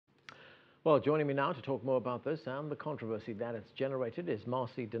Well, joining me now to talk more about this and the controversy that it's generated is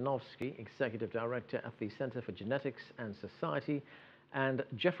Marcy Darnovsky, Executive Director at the Center for Genetics and Society, and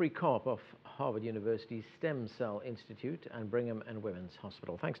Jeffrey Karp of Harvard University's Stem Cell Institute and Brigham and Women's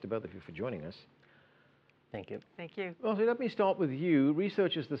Hospital. Thanks to both of you for joining us. Thank you. Thank you. Well, so let me start with you.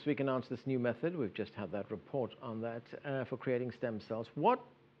 Researchers this week announced this new method. We've just had that report on that for creating stem cells. What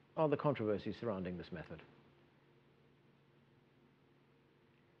are the controversies surrounding this method?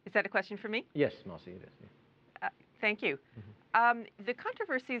 Is that a question for me? Yes, Marcy, it is. Yeah. Thank you. The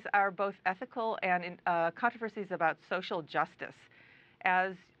controversies are both ethical and controversies about social justice.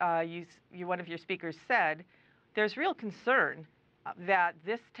 As one of your speakers said, there's real concern that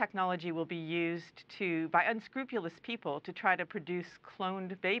this technology will be used by unscrupulous people to try to produce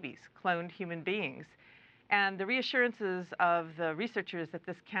cloned babies, cloned human beings. And the reassurances of the researchers that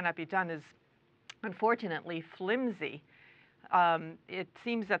this cannot be done is unfortunately flimsy. It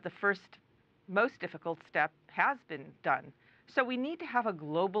seems that the first most difficult step has been done. So we need to have a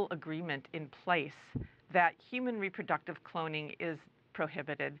global agreement in place that human reproductive cloning is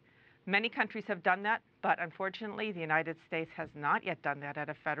prohibited. Many countries have done that, but unfortunately the United States has not yet done that at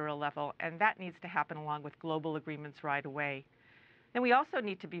a federal level, and that needs to happen along with global agreements right away. Then we also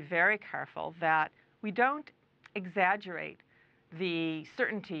need to be very careful that we don't exaggerate the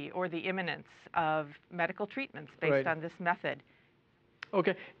certainty or the imminence of medical treatments based on this method.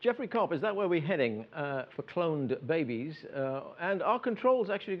 Okay, Jeffrey Karp, is that where we're heading for cloned babies? And are controls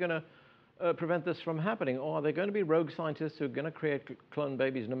actually going to prevent this from happening, or are there going to be rogue scientists who are going to create cloned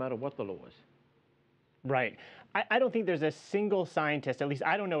babies no matter what the law is? Right. I don't think there's a single scientist, at least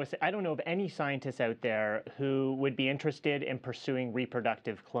I don't know of any scientists out there who would be interested in pursuing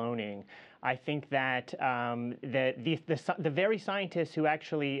reproductive cloning. I think that the very scientists who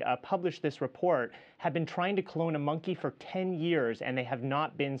actually published this report have been trying to clone a monkey for 10 years, and they have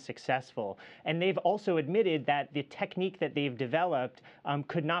not been successful. And they've also admitted that the technique that they've developed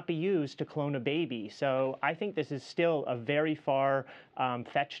could not be used to clone a baby. So I think this is still a very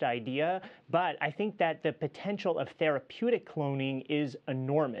far-fetched idea, but I think that the potential of therapeutic cloning is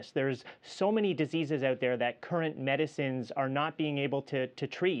enormous. There's so many diseases out there that current medicines are not being able to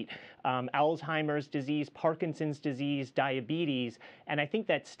treat. Alzheimer's disease, Parkinson's disease, diabetes, and I think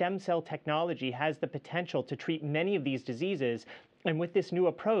that stem cell technology has the potential to treat many of these diseases. And with this new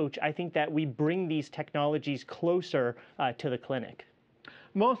approach, I think that we bring these technologies closer to the clinic.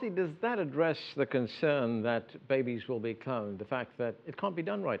 Marcy, does that address the concern that babies will be cloned, the fact that it can't be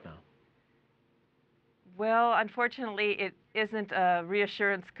done right now? Well, unfortunately, it isn't a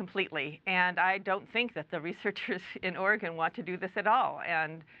reassurance completely, and I don't think that the researchers in Oregon want to do this at all.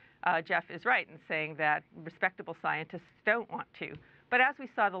 And Jeff is right in saying that respectable scientists don't want to. But as we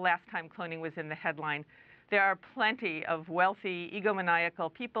saw the last time cloning was in the headline, there are plenty of wealthy,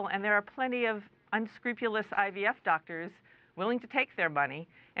 egomaniacal people, and there are plenty of unscrupulous IVF doctors willing to take their money.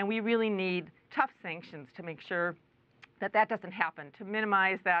 And we really need tough sanctions to make sure that that doesn't happen, to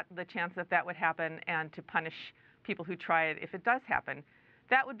minimize the chance that that would happen, and to punish people who try it if it does happen.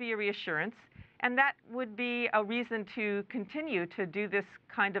 That would be a reassurance. And that would be a reason to continue to do this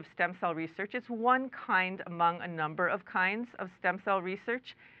kind of stem cell research. It's one kind among a number of kinds of stem cell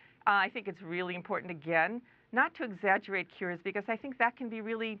research. I think it's really important, again, not to exaggerate cures, because I think that can be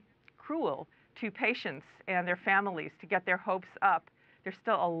really cruel to patients and their families to get their hopes up. There's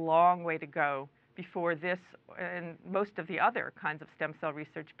still a long way to go before this and most of the other kinds of stem cell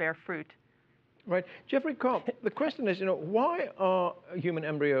research bear fruit. Right. Jeffrey Karp, the question is, why are human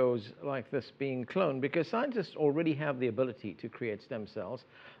embryos like this being cloned? Because scientists already have the ability to create stem cells,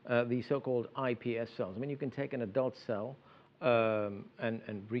 the so-called iPS cells. I mean, you can take an adult cell and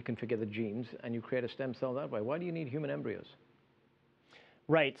reconfigure the genes, and you create a stem cell that way. Why do you need human embryos?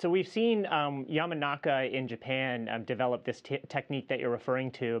 Right. So we've seen Yamanaka in Japan develop this technique that you're referring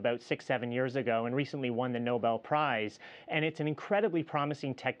to about 6-7 years ago, and recently won the Nobel Prize. And it's an incredibly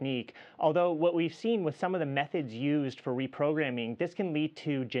promising technique. Although what we've seen with some of the methods used for reprogramming, this can lead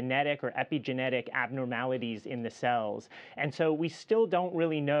to genetic or epigenetic abnormalities in the cells. And so we still don't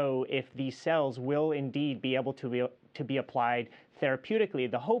really know if these cells will indeed be able to be applied therapeutically.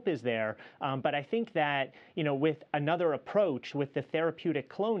 The hope is there, but I think that with another approach, with the therapeutic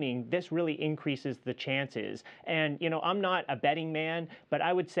cloning, this really increases the chances. And I'm not a betting man, but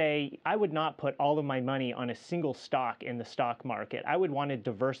I would say I would not put all of my money on a single stock in the stock market. I would want to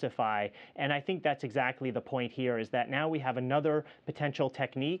diversify, and I think that's exactly the point here. Is that now we have another potential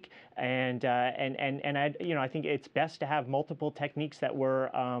technique, and I think it's best to have multiple techniques that we're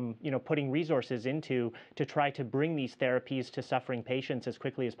putting resources into to try to bring these therapies to suffering patients as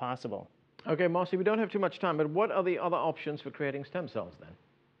quickly as possible. Okay, Marcy, we don't have too much time, but what are the other options for creating stem cells then?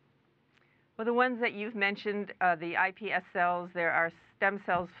 Well, the ones that you've mentioned, the iPS cells, there are stem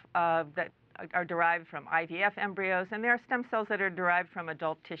cells that are derived from IVF embryos, and there are stem cells that are derived from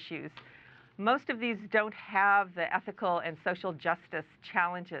adult tissues. Most of these don't have the ethical and social justice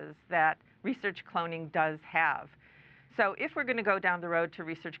challenges that research cloning does have. So if we're going to go down the road to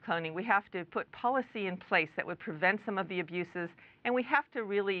research cloning, we have to put policy in place that would prevent some of the abuses, and we have to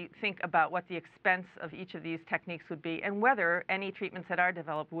really think about what the expense of each of these techniques would be and whether any treatments that are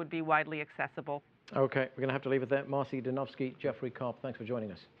developed would be widely accessible. Okay, we're going to have to leave it there. Marcy Darnovsky, Jeffrey Karp, thanks for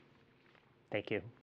joining us. Thank you.